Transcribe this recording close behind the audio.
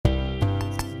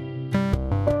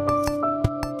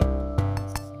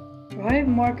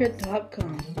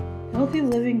ThriveMarket.com. Healthy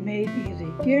living made easy.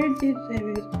 Guaranteed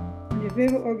savings on your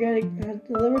favorite organic goods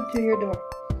delivered to your door.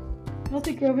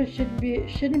 Healthy growers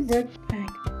shouldn't break the bank.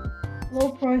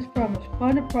 Low price promise.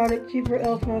 Find a product cheaper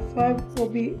elsewhere. Thrive will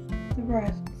be the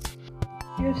price.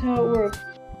 Here's how it works.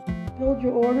 Build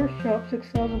your order. Shop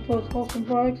 6,000 plus wholesome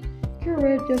products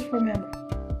curated just for members.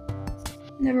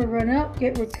 Never run out.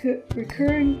 Get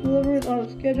recurring deliveries on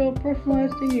a schedule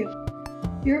personalized to you.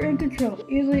 You're in control.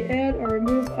 Easily add or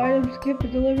remove items, skip the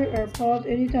delivery, or pause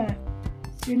anytime.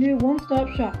 Your new one-stop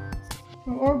shop.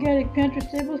 From organic pantry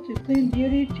staples to clean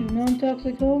beauty to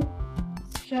non-toxic home,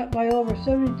 shop by over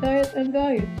 70 diets and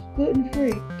values.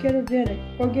 Gluten-free,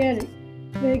 ketogenic, organic,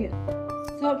 vegan.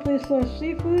 Top place for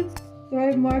seafood.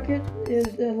 Thrive Market is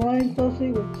aligned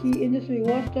closely with key industry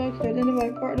watchdogs to identify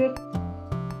partners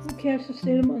who catch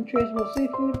sustainable and traceable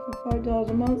seafood for $5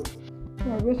 a month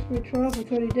for a risk-free trial for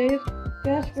 30 days.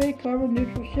 Fast free, carbon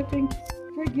neutral shipping,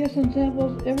 free gifts and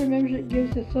samples. Every membership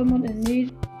gives to someone in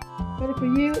need. Better for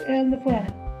you and the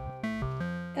planet.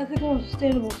 Ethical and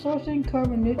sustainable sourcing,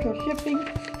 carbon neutral shipping,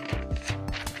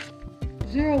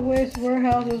 zero waste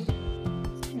warehouses,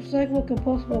 recyclable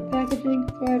compostable packaging.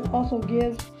 Thrive also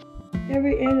gives.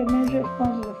 Every annual membership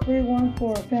sponsors a free one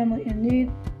for a family in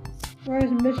need.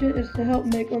 Thrive's mission is to help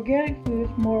make organic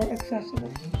foods more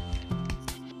accessible.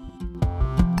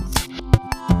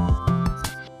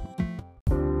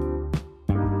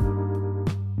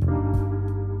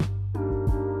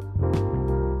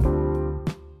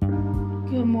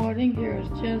 Good morning. Here is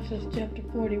Genesis chapter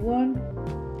 41.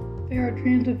 Pharaoh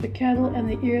dreams of the cattle and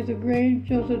the ears of grain.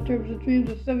 Joseph interprets the dreams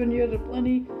of 7 years of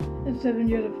plenty and 7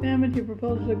 years of famine. He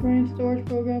proposes a grain storage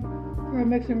program for a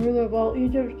Mexican ruler of all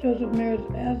Egypt. Joseph marries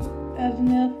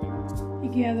Asenath. He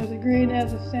gathers the grain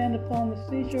as the sand upon the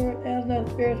seashore.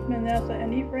 Asenath bears Manasseh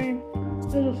and Ephraim.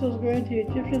 Joseph sells grain to the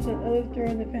Egyptians and others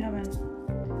during the famine.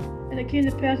 And it came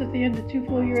to pass at the end of 2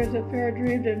 full years that Pharaoh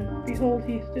dreamed, and behold,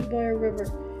 he stood by a river.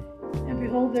 And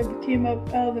behold, there came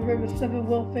up out of the river 7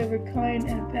 well-favored kine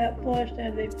and fat-fleshed,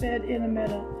 and they fed in a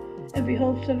meadow. And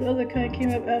behold, 7 other kine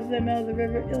came up out of them out of the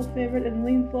river, ill-favored and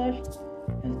lean-fleshed,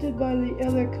 and stood by the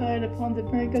other kine upon the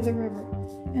brink of the river.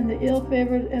 And the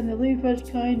ill-favored and the lean-fleshed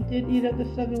kine did eat up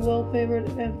the 7 well-favored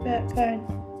and fat kine.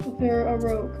 So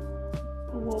Pharaoh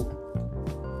awoke.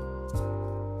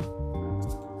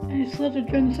 And he slept and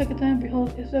drank the second time.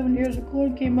 Behold, 7 ears of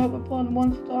corn came up upon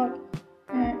one stalk,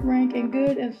 rank and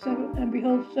good, and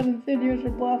behold, 7 thin ears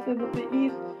were blossomed at the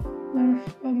east, when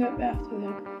sprung up after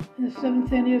them. And the 7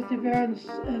 thin ears devoured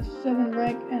 7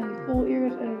 rank and full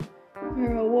ears, and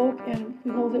Pharaoh awoke, and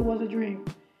behold, it was a dream.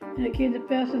 And it came to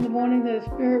pass in the morning that his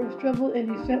spirit was troubled, and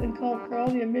he sent and called for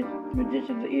all the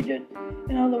magicians of Egypt,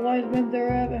 and all the wise men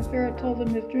thereof, and Pharaoh told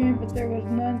them his dream, but there was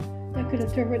none that could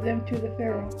interpret them to the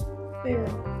Pharaoh.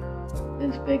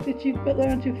 Then spake the chief butler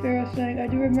unto Pharaoh, saying, I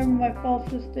do remember my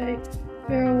faults this day.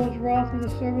 Pharaoh was wroth with the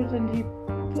servants, and he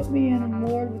put me in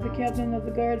ward with the captain of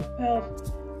the guard's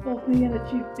palace, both me and the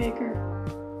chief baker.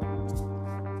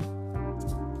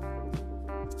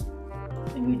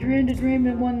 And we dreamed a dream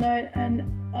in one night, and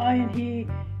I and he,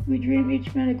 we dreamed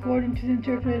each man according to the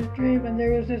interpreted dream, and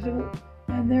there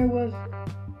was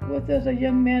with us a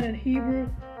young man in Hebrew,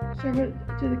 servant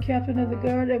to the captain of the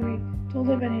guard, and we told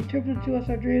him, and he interpreted to us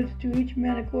our dreams, to each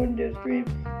man according to his dream.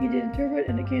 He did interpret,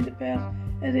 and it came to pass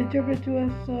as he interpreted to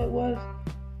us, so it was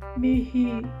me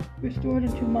he restored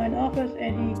into mine office,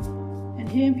 and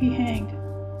him he hanged.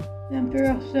 Then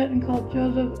Pharaoh sent and called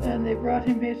Joseph, and they brought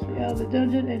him hastily out of the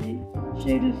dungeon, and he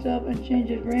shaved himself and changed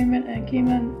his raiment, and came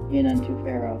in unto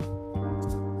Pharaoh.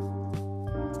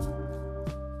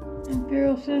 And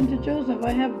Pharaoh said unto Joseph,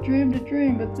 I have dreamed a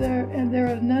dream, but there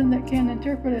is none that can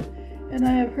interpret it. And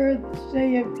I have heard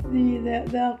say of thee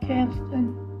that thou canst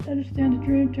understand a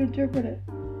dream to interpret it.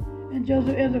 And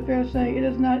Joseph answered Pharaoh, saying, It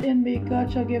is not in me.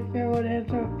 God shall give Pharaoh an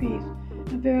answer of peace.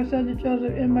 And Pharaoh said to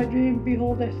Joseph, In my dream,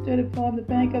 behold, I stood upon the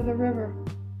bank of the river.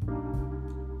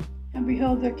 And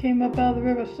behold, there came up out of the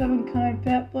river 7 kine,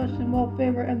 fat-fleshed and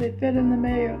well-favored, and they fed in the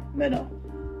meadow.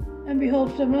 And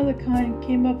behold, 7 other kine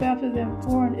came up after them,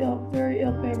 poor and very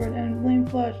ill-favored, and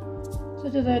lean-fleshed,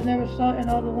 such as I had never saw in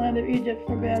all the land of Egypt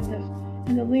for badness.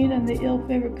 And the lean and the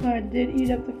ill-favored kine did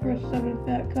eat up the first 7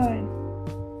 fat kine.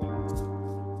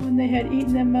 When they had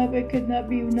eaten them up, it could not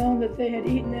be known that they had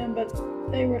eaten them, but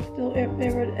they were still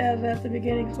ill-favored as at the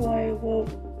beginning, so I awoke.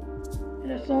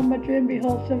 And I saw in my dream,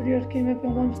 behold, 7 ears came up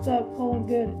in one stalk, whole and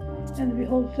good, and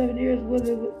behold, 7 ears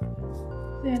withered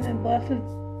thin and blasted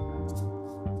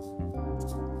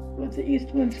with the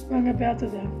east wind sprung up after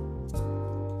them.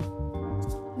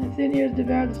 And the thin ears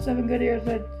devoured the 7 good ears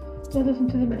that So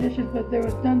listened to the magicians, but there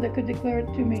was none that could declare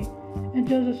it to me. And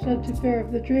Joseph said to Pharaoh,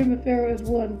 the dream of Pharaoh is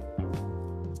one.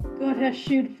 God has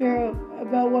shewed Pharaoh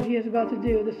about what he is about to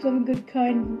do. The 7 good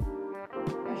kine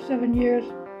are 7 years,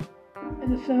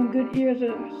 and the 7 good ears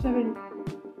are 7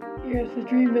 years. The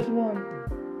dream is one.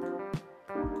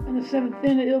 And the 7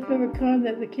 thin and ill-favored kine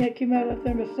that the cat came out of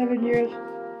them for 7 years,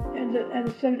 and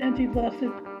the 7 empty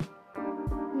blasted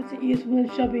with the east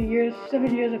wind shall be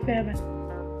 7 years of famine.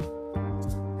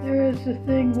 There is the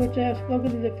thing which I have spoken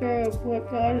to the Pharaoh of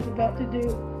what God is about to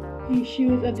do. He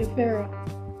shews unto Pharaoh.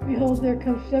 Behold, there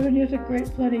come 7 years of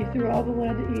great plenty through all the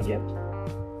land of Egypt.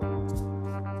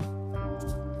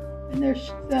 And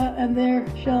there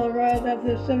shall arise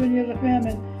after the 7 years of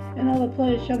famine, and all the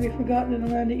plenty shall be forgotten in the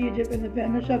land of Egypt, and the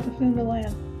famine shall consume the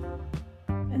land.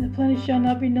 And the plenty shall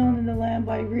not be known in the land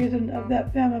by reason of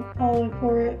that famine following,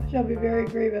 for it shall be very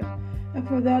grievous. And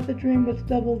for that the dream was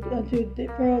doubled unto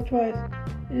Pharaoh twice.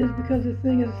 It is because the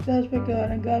thing is established by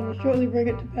God, and God will shortly bring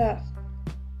it to pass.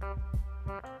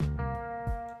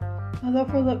 Now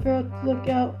therefore let Pharaoh look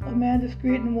out a man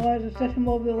discreet and wise, and set him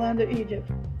over the land of Egypt.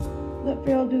 Let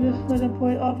Pharaoh do this, let him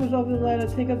appoint officers over the land,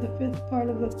 and take up the 5th part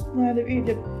of the land of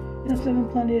Egypt in the 7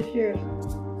 plenteous years.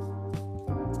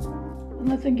 And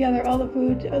let them gather all the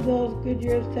food of those good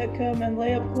years that come, and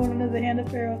lay up corn into the hand of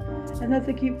Pharaoh, and let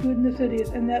them keep food in the cities,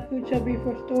 and that food shall be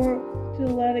for store to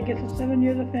the land against the 7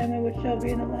 years of famine which shall be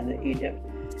in the land of Egypt,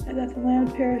 and that the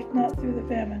land perish not through the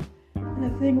famine. And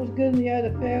the thing was good in the eyes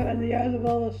of Pharaoh and the eyes of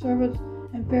all his servants.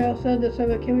 And Pharaoh said to the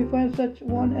servant, Can we find such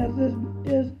one as this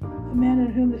is, a man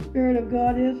in whom the Spirit of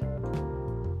God is?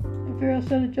 And Pharaoh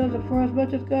said to Joseph,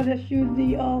 Forasmuch as God has shewed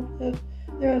thee all this,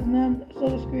 there is none so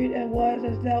discreet and wise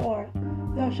as thou art.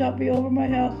 Thou shalt be over my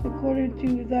house, according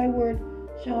to thy word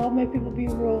shall all my people be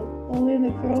ruled. Only in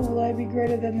the throne will I be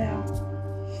greater than thou.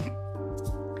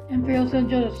 And Pharaoh said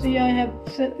to Joseph, See, I have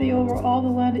set thee over all the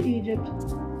land of Egypt.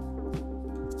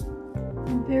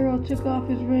 And Pharaoh took off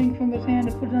his ring from his hand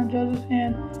and put it on Joseph's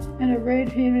hand, and arrayed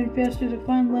him in vestures of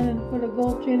fine linen, and put a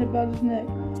gold chain about his neck.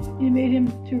 He made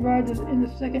him to ride in the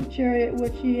 2nd chariot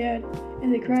which he had,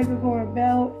 and they cried before him,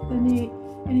 Bow the knee,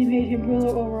 and he made him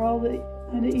ruler over all the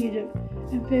land of Egypt.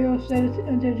 And Pharaoh said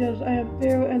unto Joseph, I am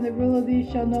Pharaoh, and the ruler of thee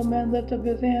shall no man lift up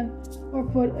his hand or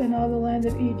foot in all the land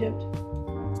of Egypt.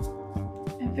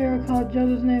 And Pharaoh called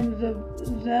Joseph's name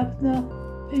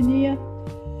Zaphnath-Paneah.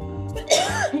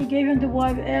 He gave him to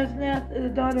wife Asenath, the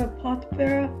daughter of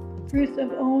Potiphar, priest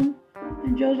of On.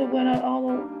 And Joseph went out all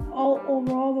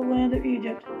over all the land of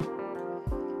Egypt.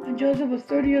 And Joseph was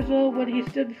 30 years old when he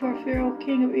stood before Pharaoh,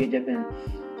 king of Egypt. And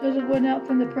Joseph went out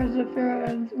from the presence of Pharaoh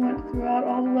and went throughout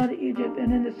all the land of Egypt.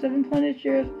 And in the 7 plenteous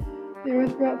years the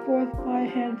earth brought forth by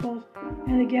handfuls.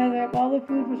 And they gathered up all the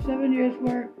food for 7 years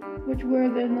which were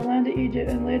in the land of Egypt,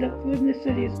 and laid up food in the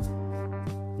cities.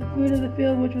 The food of the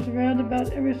field which was round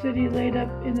about every city laid up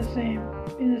in the same.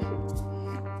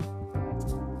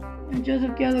 And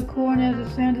Joseph gathered corn as the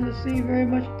sand of the sea, very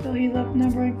much until he left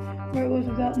numbering, where it was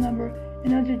without number.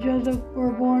 And unto Joseph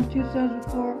were born 2 sons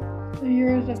before the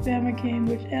years of famine came,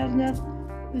 which Asenath,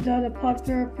 the daughter of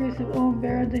Potiphar, priest of On,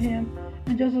 bare unto him.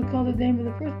 And Joseph called the name of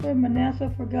the firstborn Manasseh,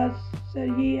 for God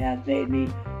said, He hath made me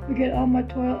forget all my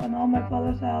toil and all my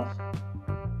father's house.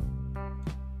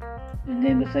 And the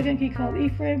name of the second he called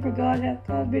Ephraim, for God hath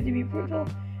caused me to be fruitful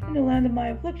in the land of my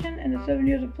affliction, and the 7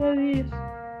 years of plenteousness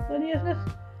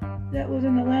that was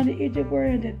in the land of Egypt were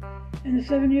ended. And the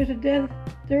 7 years of dearth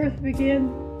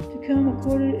began to come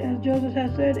according as Joseph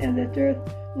had said, and the dearth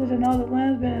was in all the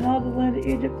lands, but in all the land of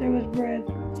Egypt there was bread.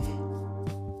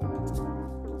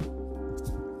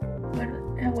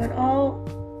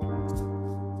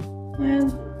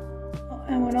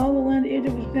 When all the land of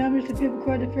Egypt was famished, the people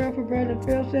cried to Pharaoh for bread. And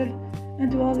Pharaoh said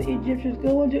unto all the Egyptians,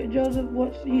 Go unto Joseph,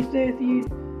 what he saith to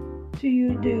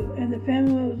you do. And the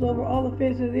famine was over all the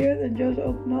face of the earth, and Joseph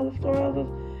opened all the storehouses,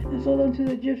 and sold unto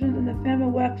the Egyptians, and the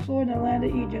famine waxed sore in the land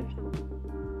of Egypt.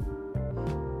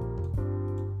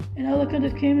 And all the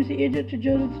countries came into Egypt to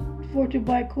Joseph for to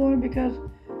buy corn, because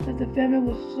that the famine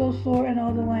was so sore in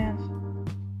all the lands.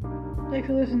 Thanks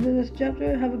for listening to this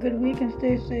chapter. Have a good week and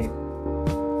stay safe.